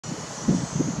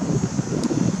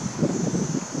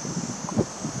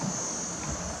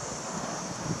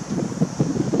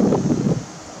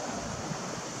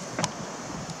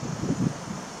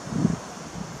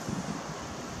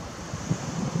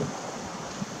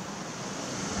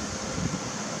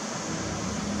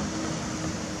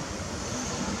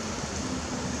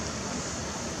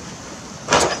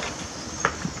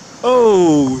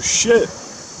Oh shit.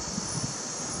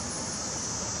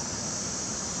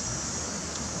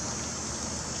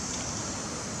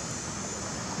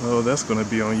 Oh, that's gonna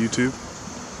be on YouTube.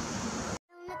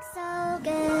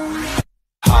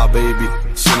 Ha baby,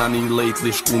 sina ni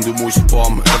lately, shkundi mu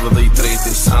spam, edhe dhe I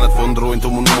treti, sanet po ndrojnë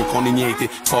të mu nuk koni njeti,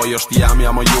 ka është jam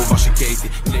ama jo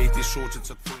bashiketi, leti shoqit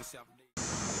që të thunë s'jam.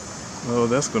 Oh,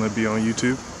 that's gonna be on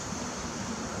YouTube.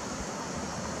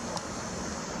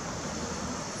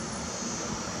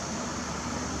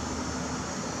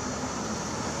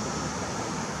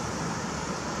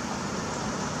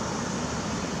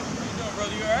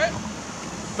 Brother, you alright?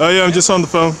 Oh yeah, I'm just on the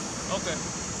phone. Okay.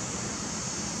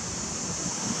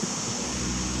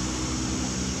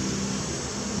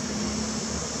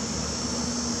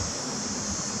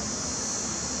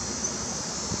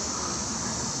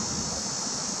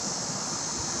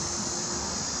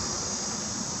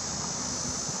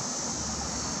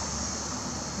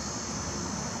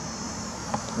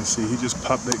 Let's see, he just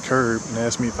popped that curb and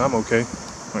asked me if I'm okay.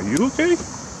 Are you okay?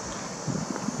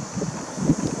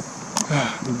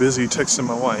 I'm busy texting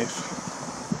my wife.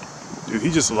 Dude, he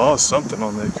just lost something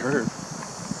on that curb.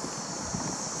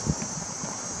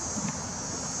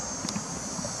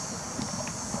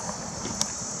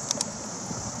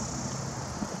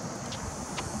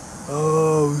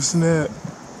 Oh, snap.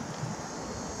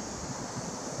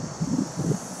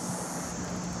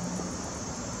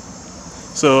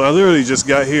 So I literally just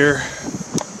got here,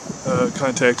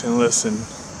 contacted in less than,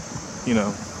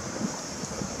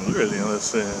 literally in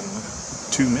less than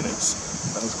 2 minutes.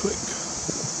 That was quick.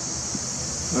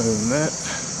 Other than that,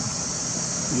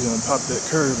 you done popped that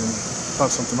curb and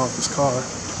popped something off his car.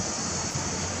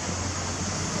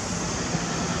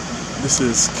 This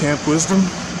is Camp Wisdom.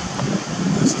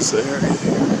 This is the area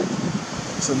here.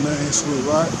 It's a nice little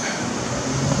lot.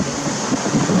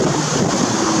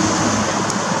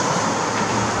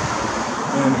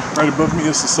 And right above me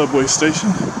is the subway station.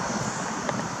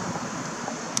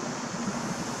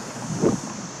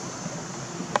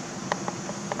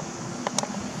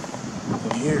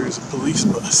 And here is a police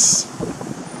bus.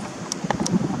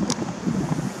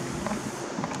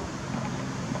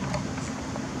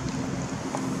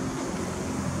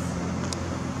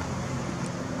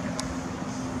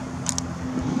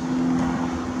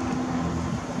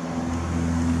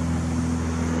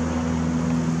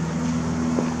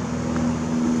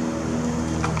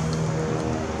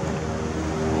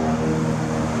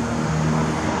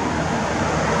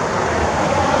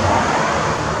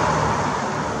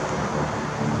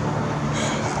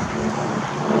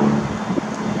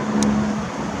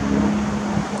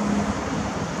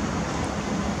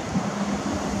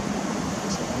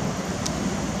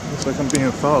 Looks like I'm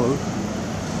being followed. I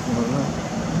don't know.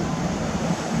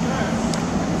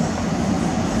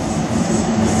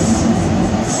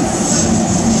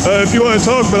 If you want to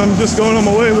talk, but I'm just going on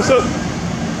my way. What's up?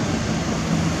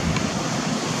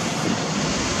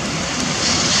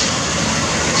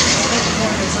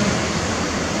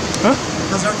 Huh?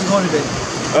 How's everything going today?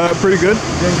 Pretty good.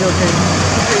 Doing okay.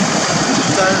 Okay.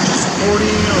 Is that just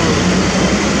supporting or?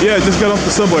 Yeah, I just got off the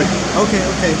subway. Okay. You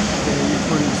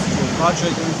for a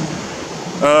project or anything?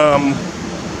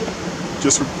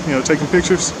 Just taking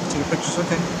pictures. Taking pictures.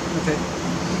 Okay.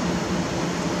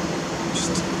 Just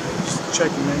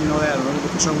checking, man. You know that. I'm really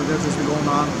concerned with everything's been going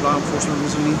on. Law enforcement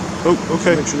recently. Oh,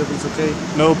 okay. Make sure everything's okay.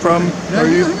 No problem. Yeah, Are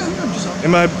you? I'm just.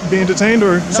 Am I being detained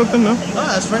or something? No. No,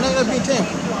 that's right. I'm not being tamed.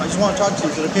 I just want to talk to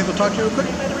you. Is it okay if I talk to you real quick?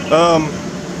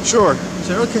 Sure.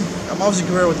 So okay. I'm obviously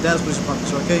career with the Dallas Police Department.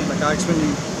 So okay, like I explained to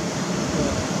you.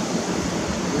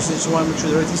 We just want to make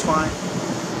sure that everything's fine.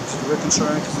 We're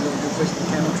concerned because you're fixing the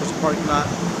camera towards the parking lot.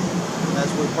 And that's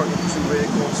where we're parking between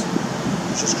vehicles.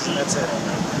 That's it.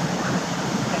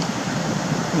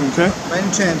 Okay. By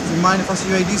any chance, do you mind if I see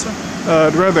your ID, sir?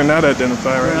 I'd rather not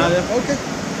identify right now. Okay.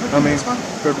 I mean, that's fine.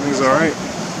 if everything's all right.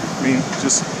 I mean,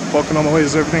 just walking on my way.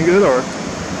 Is everything good, or?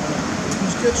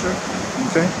 Everything's good, sir.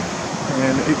 Okay.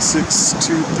 And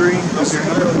 8623 is your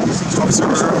number. Officer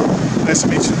Earl. Nice to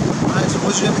meet you. All right. So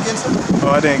what's your name again, sir?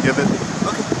 Oh, I didn't give it.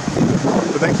 Okay.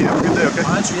 But thank you. Have a good day. Okay.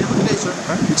 All right. So you have a good day, sir.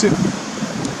 All right. You too.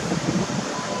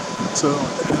 So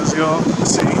as y'all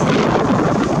see,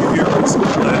 we're here for some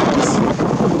class.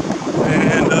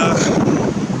 And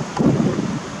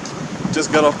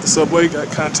just got off the subway, got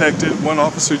contacted. One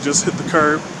officer just hit the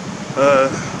curb.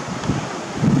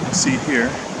 See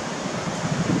here.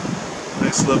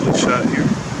 Nice lovely shot here.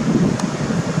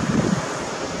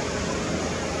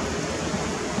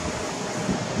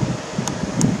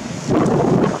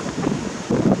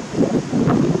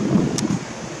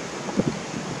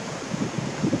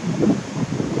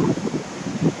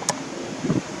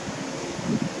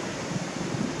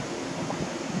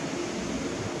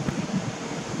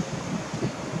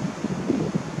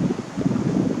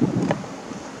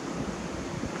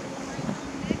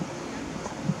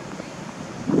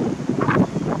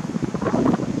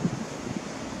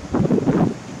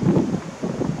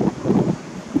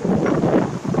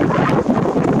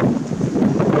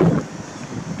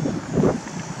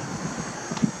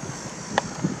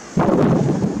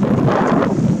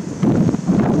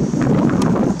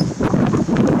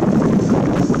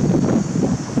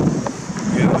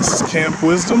 camp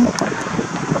wisdom.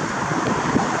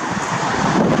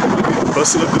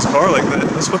 Busted up this car like that.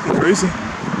 That's fucking crazy.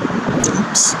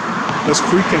 Oops. That's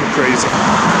freaking crazy.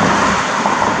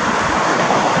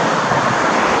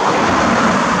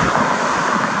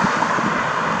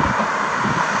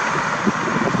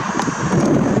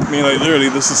 I mean, like, literally,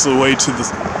 this is the way to the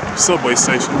subway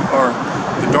station, or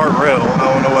the dark rail. I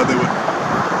don't know why they would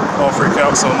all freak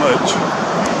out so much.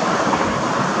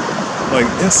 Like,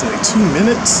 instantly, 2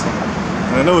 minutes?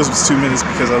 And I know it was 2 minutes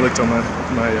because I looked on my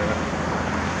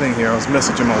thing here. I was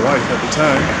messaging my wife at the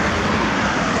time.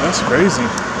 That's crazy.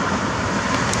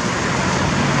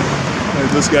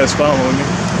 Like, this guy's following me.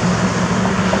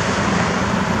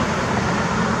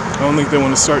 I don't think they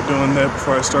want to start doing that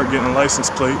before I start getting license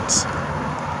plates.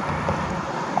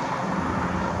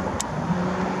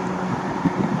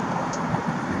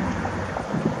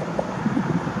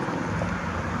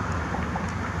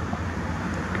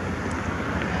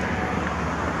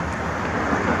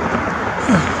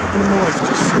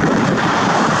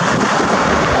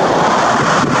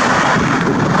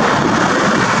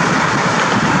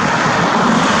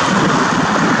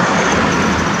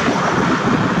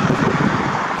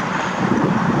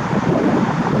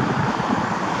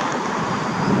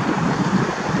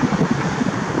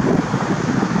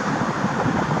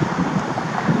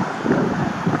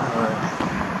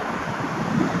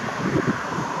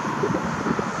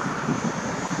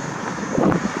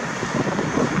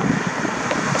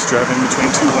 Driving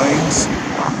between 2 lanes,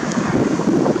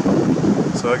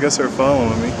 so I guess they're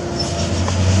following me.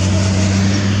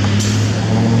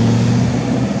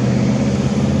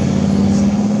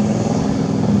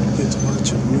 Get to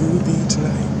watch a movie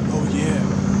tonight. Oh yeah.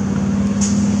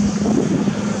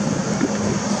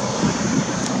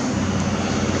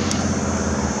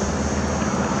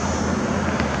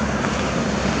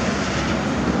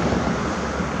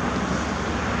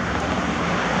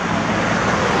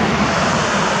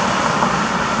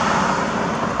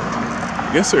 I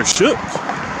guess they're shook. I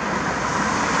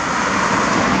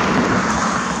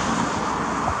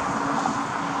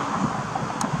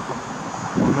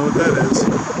don't know what that is.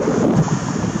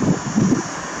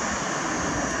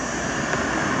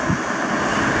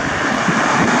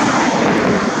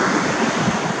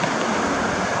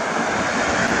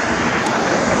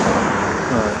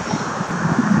 Alright.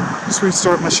 Let's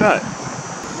restart my shot.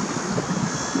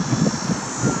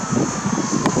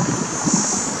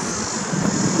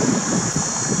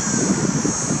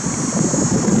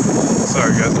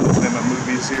 Sorry guys, I'm looking at my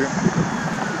movies here.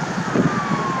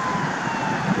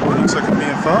 Oh, it looks like I'm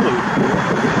being followed.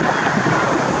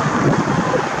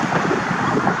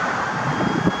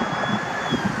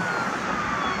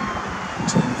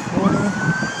 $10.40.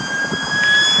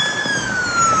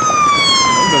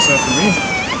 Oh, that's not for me.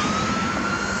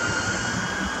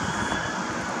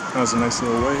 That was a nice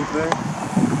little wave there.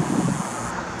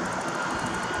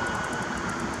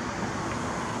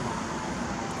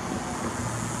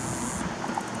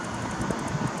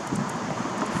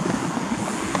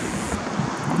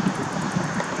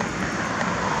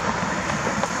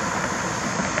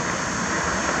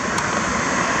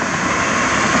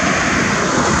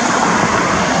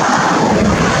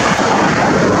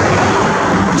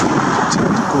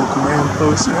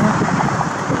 Post there.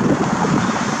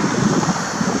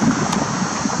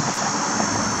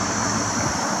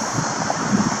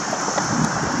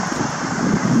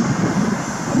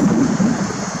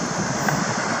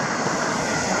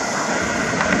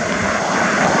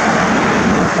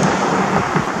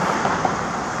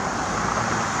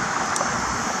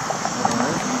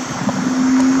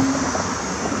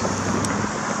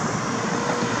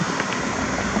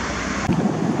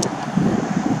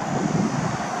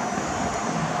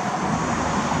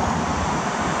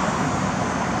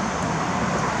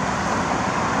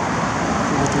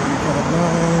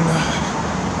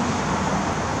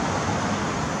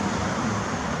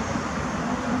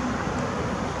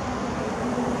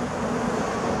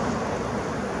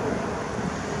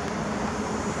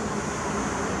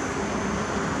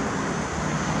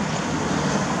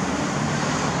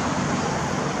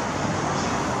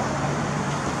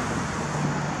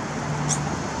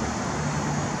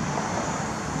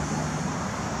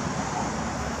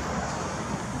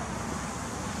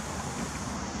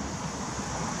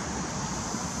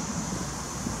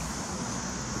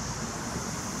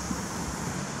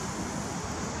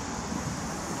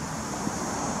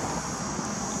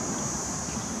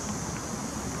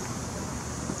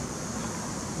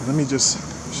 Let me just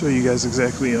show you guys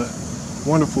exactly a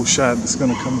wonderful shot that's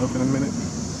going to come up in a minute.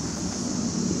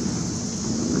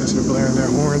 Guys are blaring their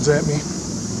horns at me.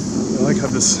 I like how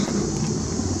this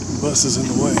bus is in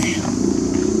the way.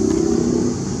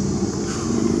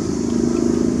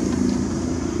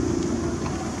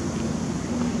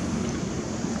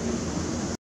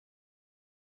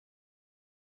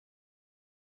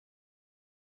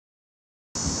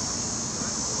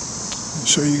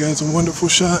 show you guys a wonderful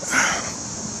shot.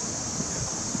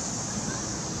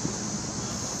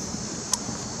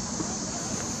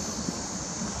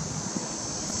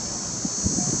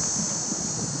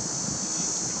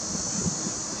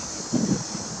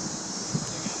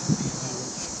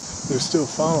 They're still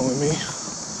following me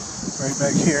right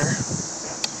back here.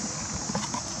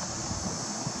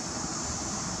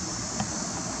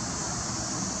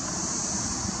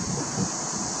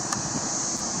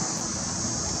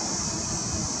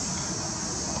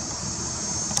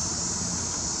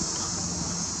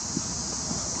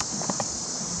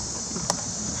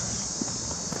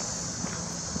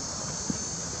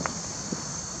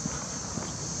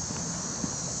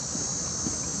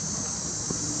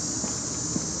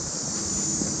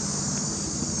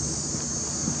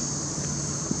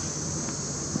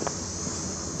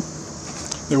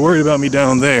 They're worried about me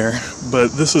down there,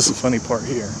 but this is the funny part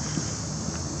here.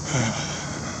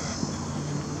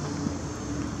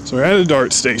 So we're at a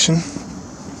dart station.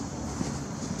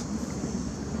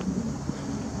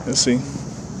 Let's see.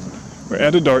 We're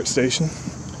at a dart station.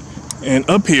 And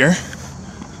up here,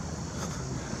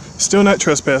 still not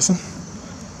trespassing,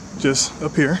 just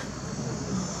up here,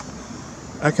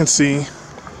 I can see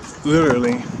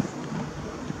literally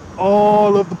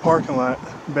all of the parking lot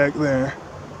back there,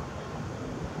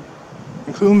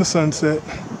 including the sunset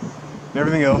and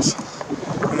everything else,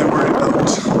 and they're worried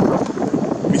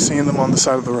about me seeing them on the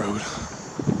side of the road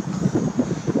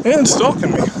and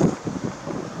stalking me.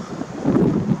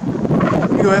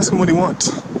 Let me go ask him what he wants.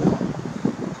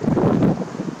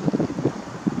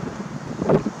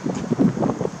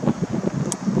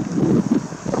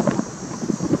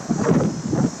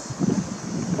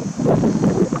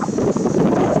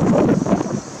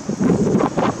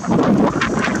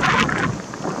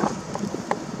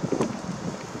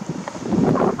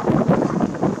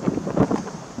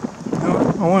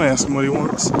 I want to ask him what he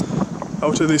wants. I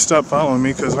wish they stopped following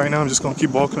me, because right now I'm just going to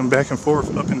keep walking them back and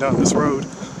forth up and down this road,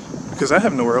 because I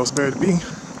have nowhere else better to be.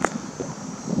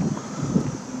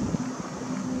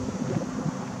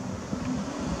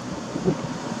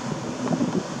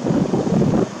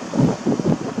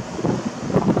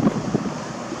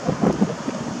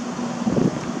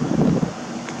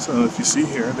 So if you see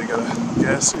here, they got a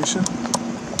gas station.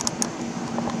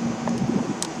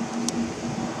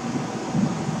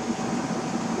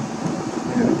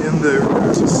 In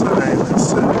there's a sign that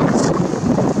says,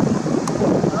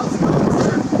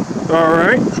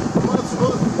 alright.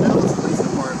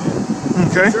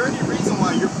 Okay. Is there any reason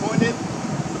why you're pointed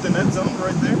with the net zone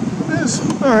right there? Yes,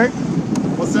 alright.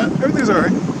 What's that? Everything's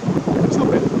alright. It's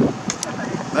okay.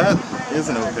 That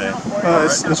isn't okay.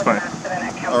 It's fine.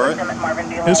 Alright.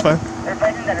 It's fine.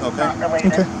 Okay.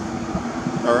 Okay.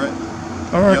 Alright.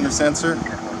 Alright. You understand, sir?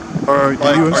 Alright.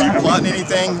 Like, are you plotting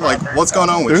anything? Like, what's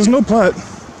going on with There's you? no plot.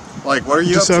 Like, what are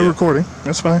you Just up to? recording.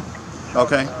 That's fine.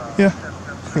 Okay. Yeah.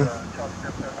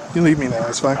 You leave me now.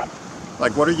 It's fine.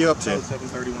 Like, what are you up to?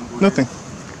 Nothing.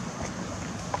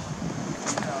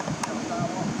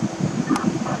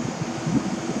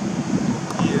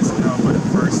 Yes, now for the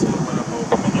first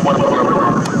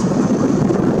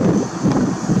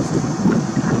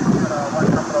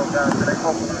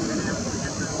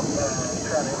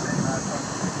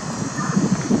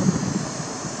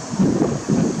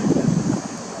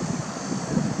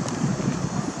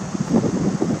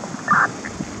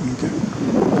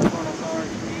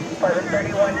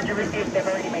Did you receive? They've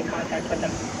already made contact with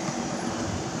them.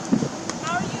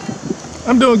 How are you?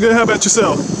 I'm doing good. How about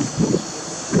yourself?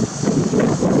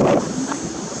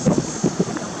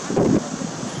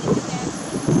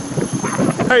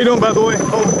 How you doing, by the way?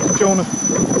 Oh, Jonah.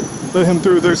 Let him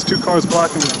through. There's 2 cars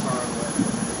blocking me.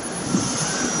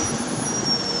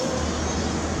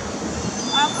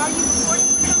 Are you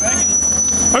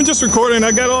recording? I'm just recording.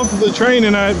 I got off the train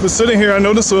and I was sitting here. I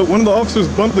noticed one of the officers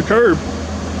bumped the curb.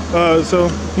 So,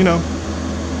 you know.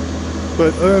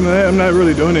 But other than that, I'm not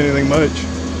really doing anything much.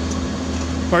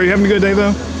 Are you having a good day,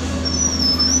 though?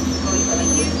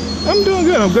 I'm doing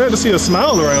good. I'm glad to see a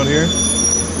smile around here.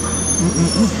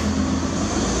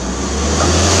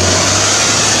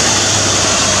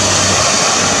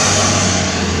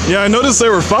 Yeah, I noticed they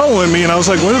were following me, and I was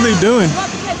like, what are they doing? Well,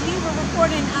 because you were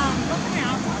recording,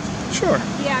 Sure.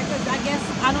 yeah, because I guess,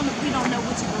 we don't know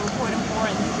what you were recording for,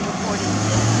 and you were recording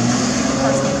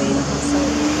personal vehicles, so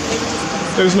they were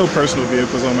just... There's no personal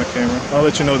vehicles on my camera. I'll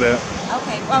let you know that.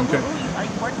 Okay, well, Okay. are you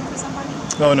working for somebody?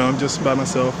 Oh, no, I'm just by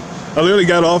myself. I literally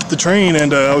got off the train,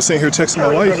 and I was sitting here texting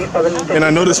my wife, and I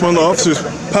noticed one of the officers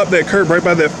pop that curb right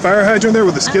by that fire hydrant there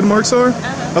where the skid marks are.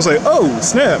 I was like, oh,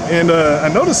 snap. And I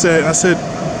noticed that, and I said,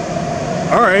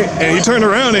 all right. And he turned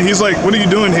around and he's like, what are you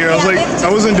doing here? I was like, I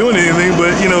wasn't doing anything,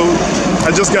 but you know,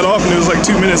 I just got off and it was like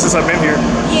 2 minutes since I've been here.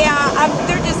 Yeah,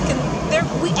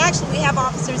 we actually have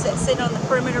officers that sit on the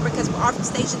perimeter because our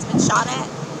station's been shot at.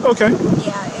 Okay.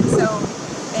 Yeah,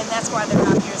 and that's why they're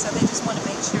out here. So they just want to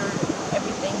make sure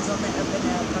everything's on the up and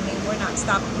up. I mean, we're not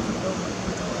stopping them from doing what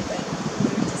we're doing, but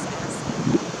we're just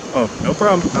asking. Oh, no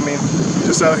problem. I mean,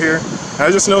 just out here.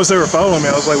 I just noticed they were following me.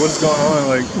 I was like, what's going on?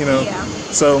 Like, you know. Yeah.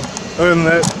 So, other than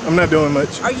that, I'm not doing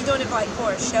much. Are you doing it like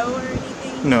for a show or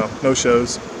anything? No, no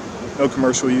shows. No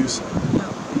commercial use. No.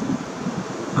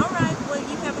 All right. Well,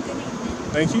 you have a good evening.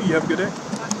 Thank you. You have a good day.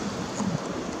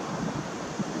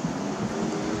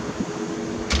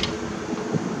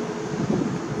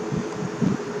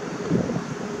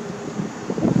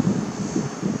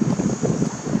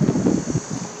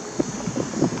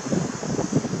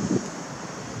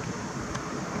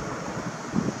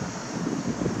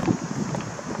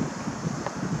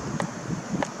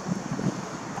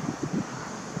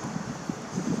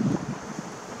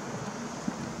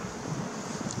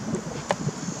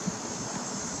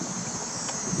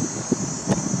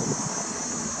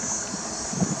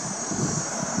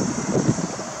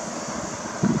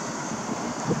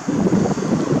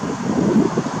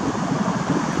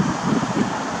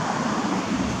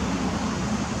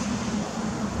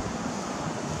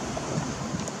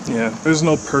 Yeah, there's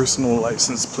no personal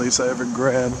license plates I ever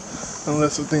grab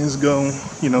unless the things go,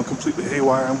 you know, completely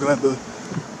haywire. I'm glad the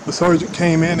sergeant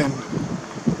came in and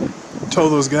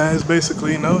told those guys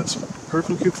basically, no, it's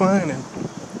perfectly fine and,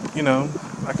 you know,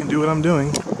 I can do what I'm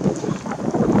doing.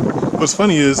 What's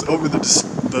funny is over the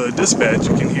dispatch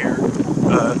you can hear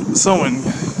someone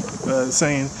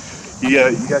saying, yeah,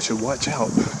 you guys should watch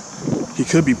out. He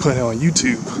could be put on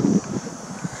YouTube.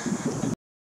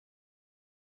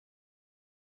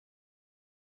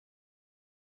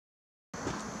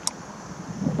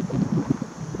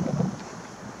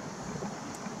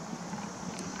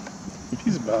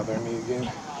 He's bothering me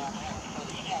again.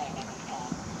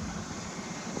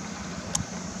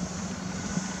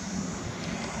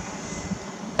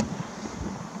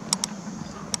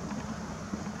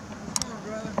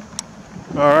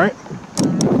 All right.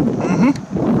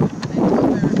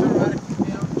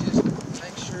 Just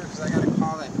make sure, because I got a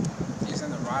call that he's in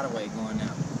the right of way going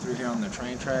out through here on the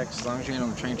train tracks. As long as you ain't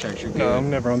on the train tracks, you're good. No, I'm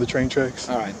never on the train tracks.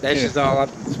 All right, that's just all.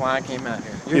 That's why I came out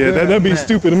here. You're Yeah, good, that'd be man.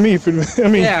 stupid of me. I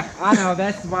mean. Yeah, I know.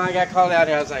 That's why I got called out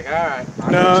here. I was like, all right.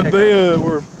 No, they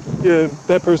were. Yeah,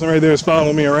 that person right there is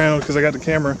following me around because I got the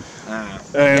camera.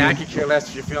 Yeah, I could care less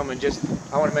if you're filming. Just,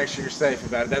 I want to make sure you're safe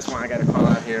about it. That's why I got a call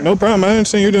out here. No problem. I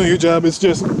understand you're doing your job. It's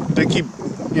just they keep.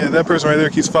 Yeah, that person right there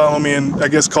keeps following me and I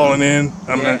guess calling in.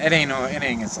 It ain't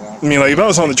against the law. I mean, like if I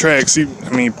was on the tracks, I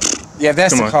mean. Yeah,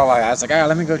 that's come the on. call I was like, all right,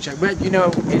 let me go check. But you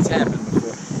know, it's happened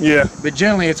before. Yeah. But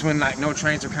generally, it's when like no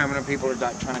trains are coming and people are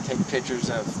like trying to take pictures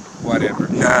of whatever.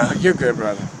 Nah. But you're good,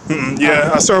 brother.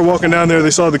 Yeah, I started walking down there. They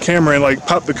saw the camera and like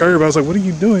popped the curb. I was like, "What are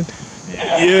you doing?"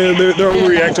 Yeah, they're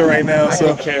overreacting right now.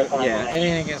 So Yeah, it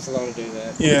ain't against the law to do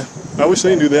that. yeah, I wish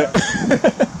they knew that.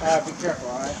 Be careful,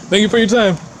 all right? Thank you for your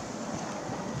time.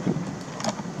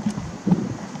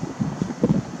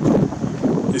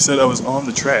 They said I was on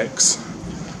the tracks.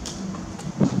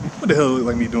 What the hell look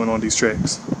like me doing on these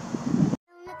tracks?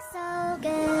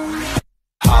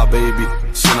 Ha baby,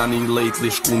 sina një lately,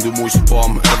 shkundi mu i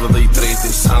spam, edhe dhe I treti.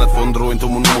 Sanet po ndrojnë të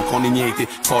më nuk o një njeti.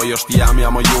 Ka është jam,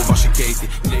 jam a jo bashkë keti.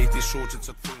 Leti shoqit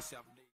që të